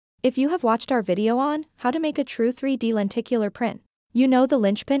If you have watched our video on how to make a true 3D lenticular print, you know the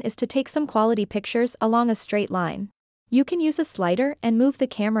linchpin is to take some quality pictures along a straight line. You can use a slider and move the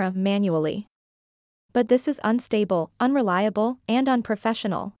camera manually. But this is unstable, unreliable, and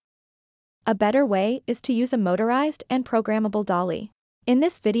unprofessional. A better way is to use a motorized and programmable dolly. In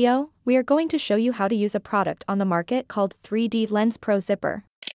this video, we are going to show you how to use a product on the market called 3D Lens Pro Zipper.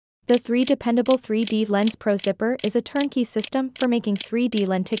 The 3D-dependable 3D Lens Pro Zipper is a turnkey system for making 3D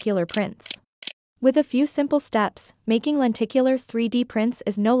lenticular prints. With a few simple steps, making lenticular 3D prints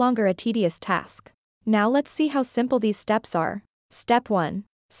is no longer a tedious task. Now let's see how simple these steps are. Step 1.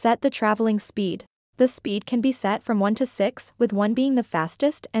 Set the traveling speed. The speed can be set from 1 to 6, with 1 being the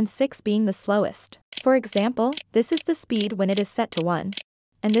fastest and 6 being the slowest. For example, this is the speed when it is set to 1.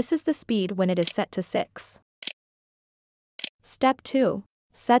 And this is the speed when it is set to 6. Step 2.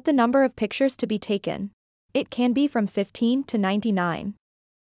 Set the number of pictures to be taken. It can be from 15 to 99.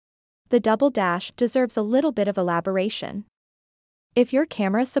 The double dash deserves a little bit of elaboration. If your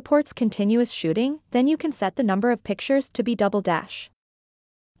camera supports continuous shooting, then you can set the number of pictures to be double dash.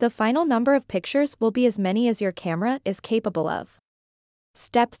 The final number of pictures will be as many as your camera is capable of.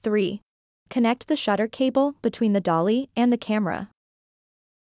 Step 3. Connect the shutter cable between the dolly and the camera.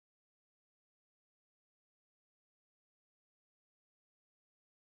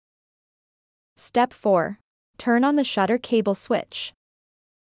 Step 4. Turn on the shutter cable switch.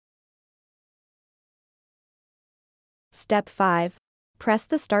 Step 5. Press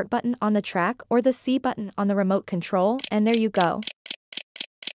the start button on the track or the C button on the remote control, and there you go.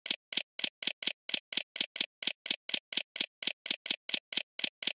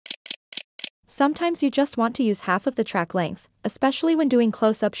 Sometimes you just want to use half of the track length, especially when doing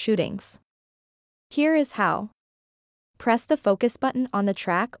close-up shootings. Here is how. Press the focus button on the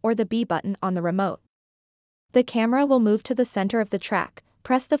track or the B button on the remote. The camera will move to the center of the track.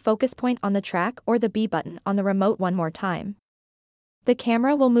 Press the focus point on the track or the B button on the remote one more time. The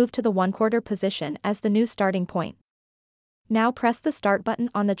camera will move to the 1/4 position as the new starting point. Now press the start button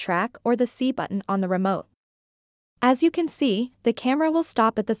on the track or the C button on the remote. As you can see, the camera will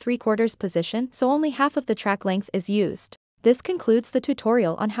stop at the 3/4 position, so only half of the track length is used. This concludes the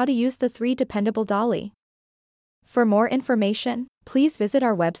tutorial on how to use the 3D-dependable dolly. For more information, please visit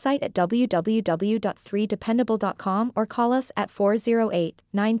our website at www.3dependable.com or call us at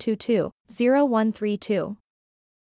 408-922-0132.